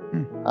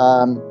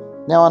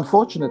 Now,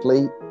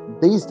 unfortunately,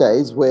 these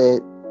days where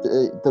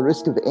the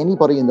risk of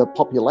anybody in the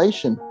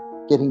population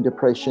getting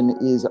depression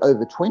is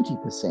over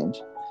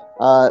 20%,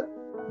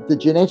 the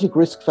genetic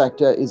risk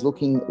factor is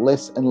looking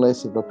less and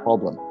less of a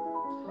problem.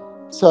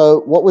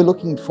 So what we're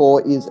looking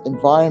for is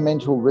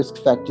environmental risk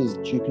factors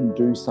that you can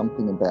do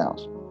something about.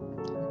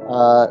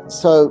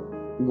 So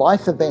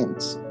life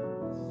events,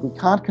 we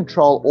can't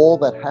control all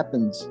that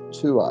happens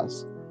to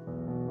us,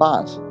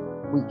 but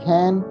we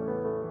can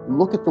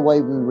look at the way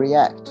we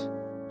react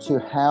to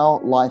how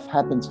life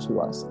happens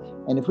to us.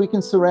 And if we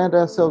can surround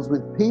ourselves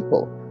with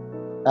people,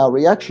 our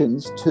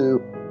reactions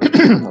to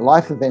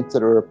life events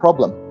that are a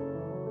problem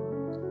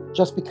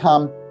just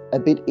become a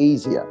bit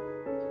easier.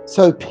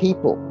 So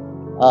people,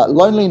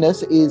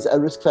 loneliness is a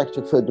risk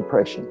factor for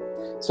depression.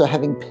 So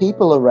having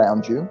people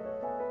around you,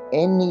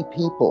 any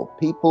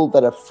people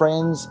that are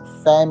friends,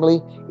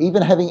 family,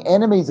 even having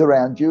enemies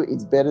around you,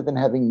 it's better than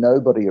having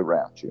nobody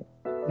around you.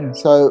 Yeah.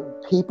 So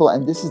people,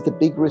 and this is the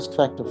big risk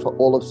factor for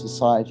all of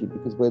society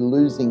because we're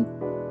losing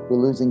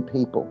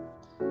people.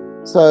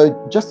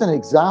 So just an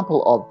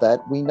example of that,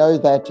 we know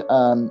that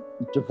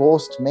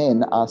divorced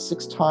men are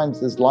 6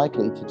 times as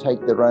likely to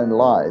take their own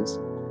lives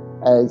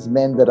as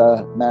men that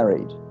are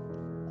married.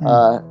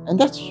 And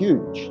that's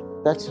huge.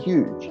 That's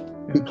huge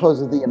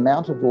because of the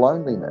amount of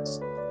loneliness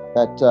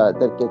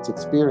that gets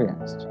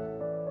experienced.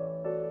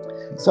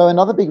 So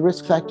another big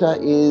risk factor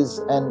is,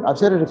 and I've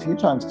said it a few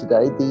times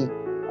today, the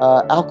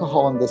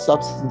alcohol and the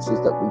substances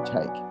that we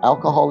take.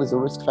 Alcohol is a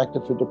risk factor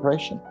for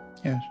depression.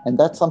 Yes. And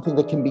that's something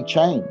that can be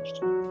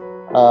changed.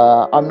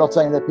 I'm not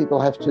saying that people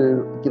have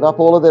to give up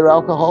all of their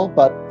alcohol,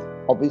 but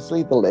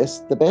obviously the less,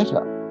 the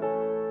better.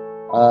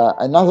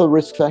 Another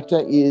risk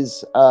factor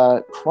is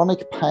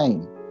chronic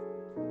pain.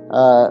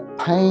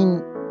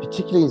 Pain,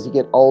 particularly as you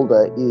get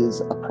older,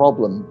 is a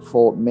problem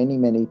for many,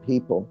 many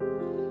people.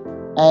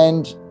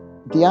 And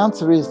the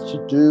answer is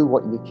to do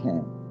what you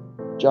can,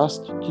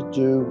 just to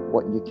do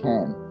what you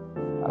can.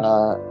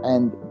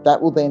 And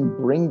that will then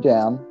bring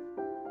down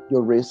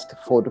your risk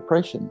for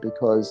depression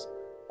because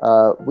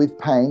with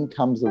pain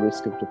comes the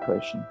risk of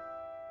depression.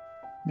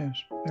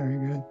 Yes, very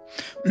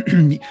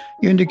good.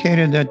 You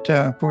indicated that,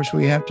 of course,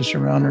 we have to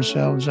surround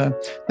ourselves.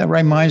 That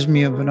reminds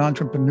me of an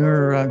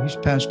entrepreneur. He's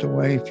passed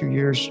away a few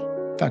years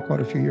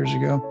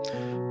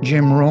ago.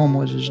 Jim Rome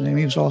was his name.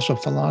 He was also a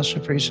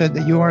philosopher. He said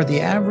that you are the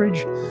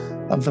average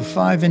of the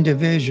 5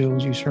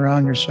 individuals you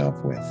surround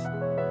yourself with.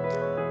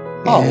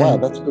 Oh, wow,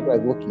 that's a good way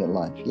of looking at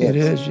life. Yes. It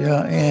is,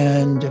 yeah.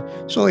 And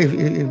so if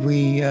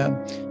we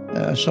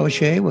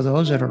associate with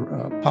those that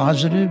are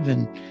positive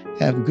and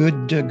have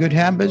good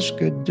habits,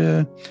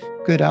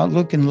 good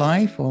outlook in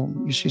life, well,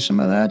 you see some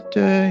of that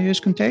is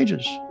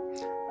contagious.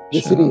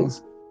 Yes, it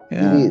is.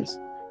 Yeah. It is.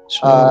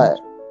 So,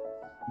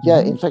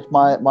 in fact,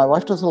 my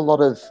wife does a lot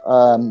of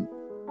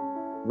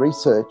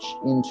research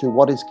into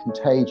what is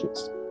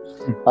contagious.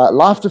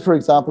 Laughter, for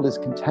example, is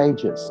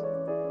contagious.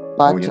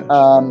 But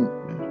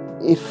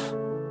if,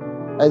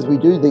 as we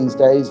do these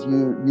days,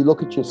 you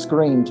look at your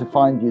screen to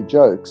find your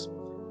jokes,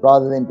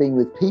 rather than being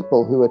with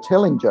people who are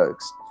telling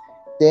jokes,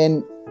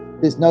 then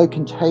there's no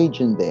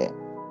contagion there.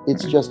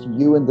 It's just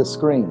you and the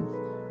screen.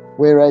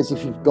 Whereas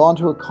if you've gone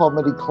to a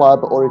comedy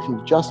club or if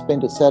you've just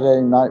spent a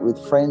Saturday night with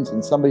friends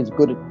and somebody's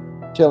good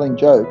at telling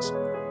jokes,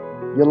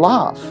 you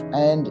laugh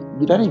and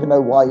you don't even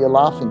know why you're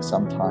laughing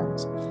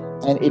sometimes.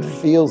 And it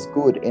feels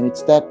good. And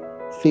it's that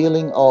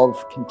feeling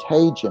of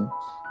contagion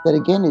that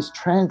again is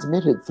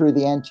transmitted through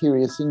the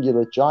anterior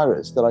cingulate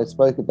gyrus that I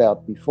spoke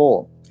about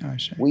before.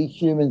 We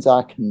humans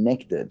are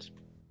connected,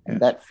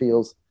 and that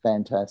feels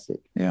fantastic.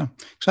 Yeah,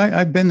 so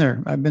I've been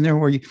there. I've been there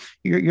where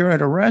you're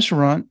at a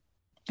restaurant,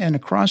 and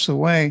across the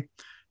way,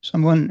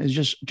 someone is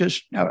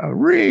just a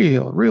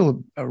real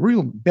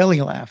belly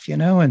laugh,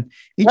 and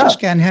you just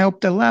can't help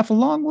to laugh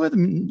along with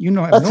them.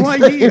 Have no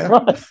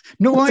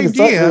idea,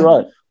 exactly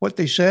right. What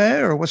they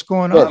said or what's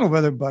going on over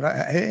there, but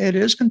it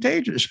is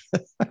contagious.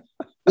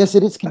 Yes,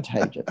 it is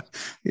contagious.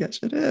 Yes,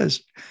 it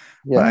is.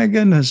 Yeah. My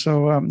goodness.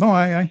 So no,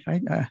 I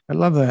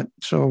love that.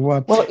 So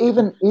well,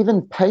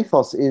 even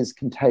pathos is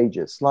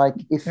contagious. Like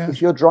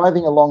if you're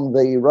driving along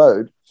the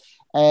road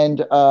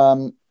and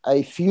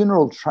a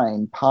funeral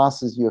train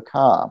passes your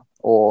car,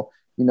 or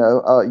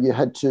you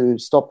had to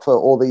stop for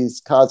all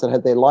these cars that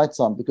had their lights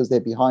on because they're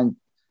behind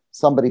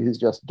somebody who's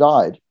just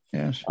died.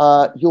 Yes.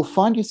 You'll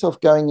find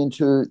yourself going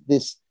into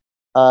this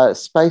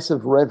space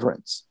of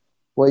reverence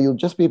where you'll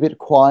just be a bit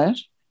quiet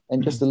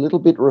and just a little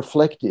bit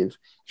reflective,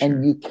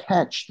 and you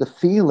catch the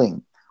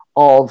feeling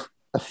of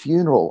a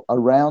funeral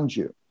around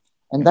you.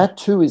 And that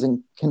too is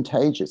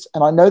contagious.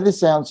 And I know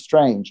this sounds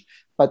strange,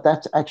 but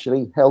that's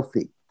actually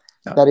healthy.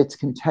 That it's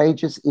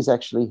contagious is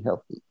actually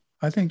healthy.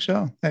 I think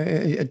so.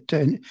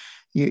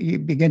 You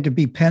begin to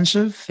be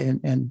pensive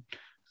and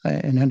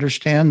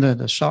understand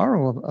the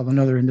sorrow of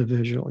another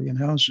individual,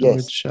 So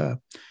it's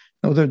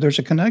there's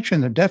a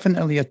connection. There's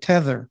definitely a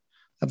tether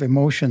of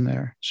emotion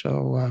there.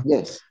 So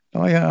yes.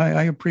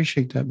 I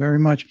appreciate that very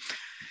much.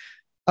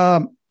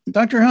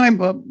 Dr. Heim,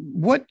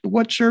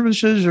 what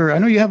services, or I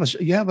know you have a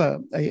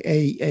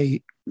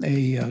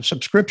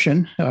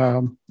subscription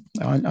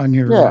on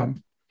your. Yeah.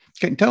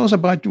 Can tell us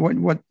about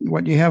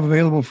what you have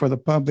available for the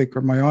public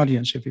or my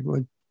audience, if you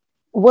would.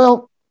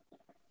 Well,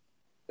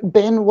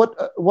 Ben,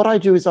 what I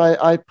do is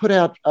I put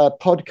out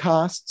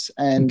podcasts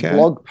and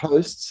blog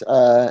posts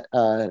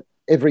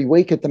every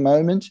week at the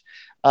moment.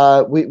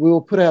 We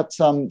will put out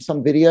some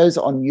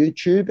videos on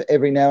YouTube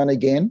every now and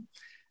again,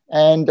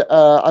 and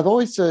I've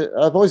always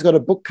got a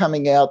book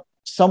coming out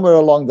somewhere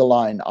along the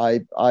line.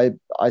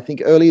 I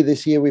think earlier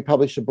this year we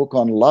published a book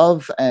on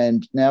love,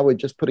 and now we're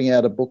just putting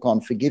out a book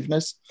on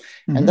forgiveness,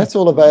 and that's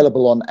all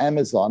available on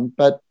Amazon.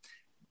 But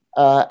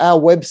our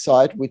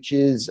website, which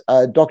is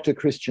Dr.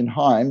 Christian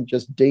Heim,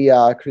 just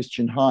Dr.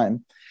 Christian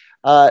Heim,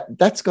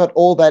 that's got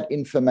all that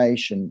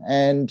information.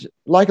 And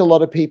like a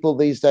lot of people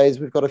these days,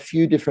 we've got a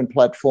few different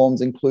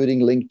platforms, including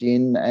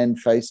LinkedIn and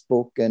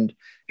Facebook and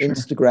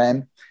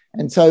Instagram.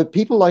 And so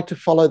people like to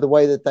follow the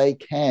way that they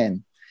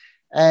can.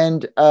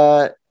 And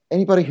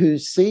anybody who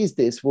sees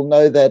this will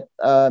know that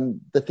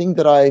the thing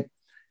that I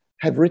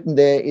have written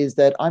there is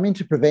that I'm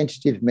into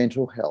preventative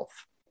mental health.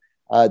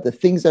 The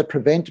things that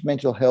prevent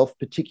mental health,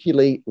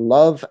 particularly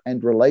love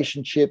and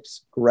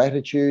relationships,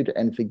 gratitude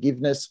and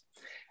forgiveness.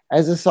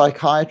 As a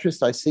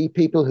psychiatrist, I see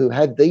people who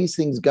have these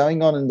things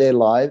going on in their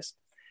lives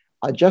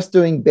are just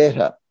doing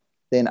better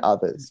than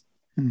others.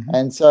 Mm-hmm.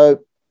 And so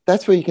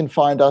that's where you can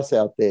find us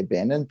out there,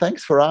 Ben. And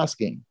thanks for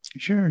asking.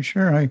 Sure.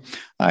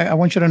 I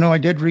want you to know I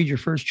did read your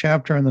first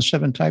chapter on the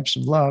 7 types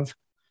of love.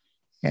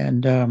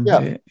 And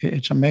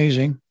it's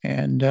amazing.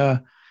 And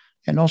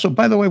also,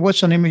 by the way,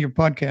 what's the name of your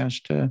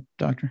podcast,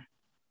 Doctor?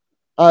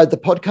 The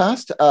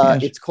podcast,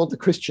 it's called the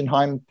Christian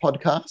Heim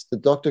Podcast, the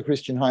Dr.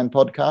 Christian Heim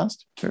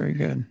Podcast. Very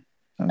good.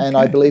 Okay. And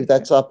I believe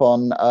that's up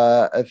on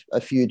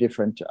a few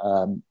different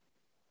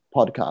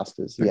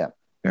podcasters. Yeah.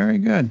 Very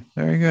good.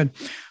 Very good.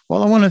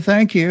 Well, I want to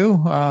thank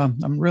you. I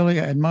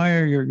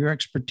admire your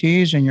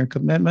expertise and your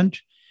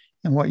commitment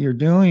and what you're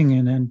doing.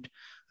 And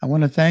I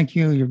want to thank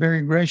you. You're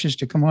very gracious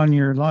to come on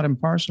your Lot and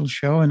Parcel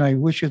show. And I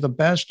wish you the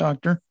best,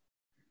 Doctor.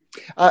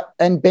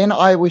 And Ben,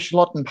 I wish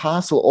Lot and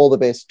Parcel all the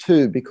best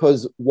too,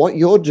 because what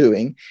you're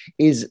doing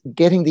is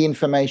getting the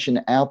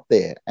information out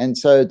there. And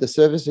so the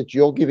service that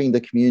you're giving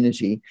the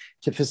community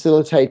to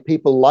facilitate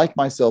people like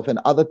myself and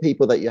other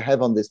people that you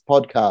have on this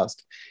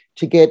podcast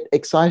to get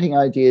exciting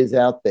ideas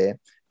out there.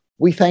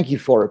 We thank you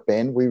for it,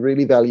 Ben. We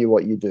really value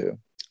what you do.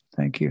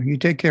 Thank you. You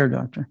take care,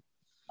 Doctor.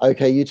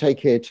 Okay, you take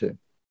care too.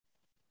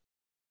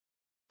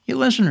 You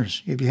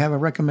listeners, if you have a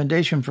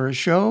recommendation for a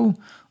show,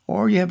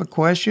 or you have a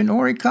question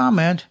or a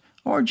comment,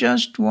 or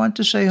just want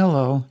to say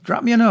hello,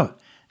 drop me a note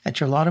at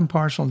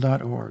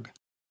yourlotandparcel.org.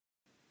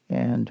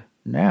 And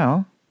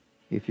now,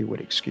 if you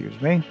would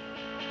excuse me.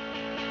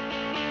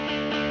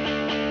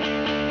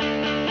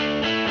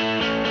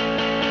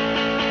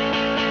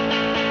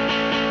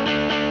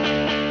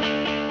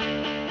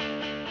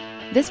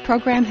 This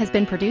program has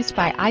been produced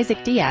by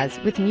Isaac Diaz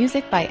with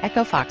music by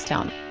Echo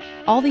Foxtone.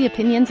 All the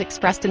opinions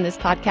expressed in this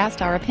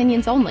podcast are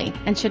opinions only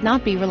and should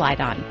not be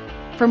relied on.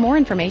 For more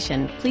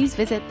information, please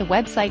visit the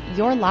website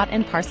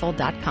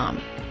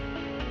yourlotandparcel.com.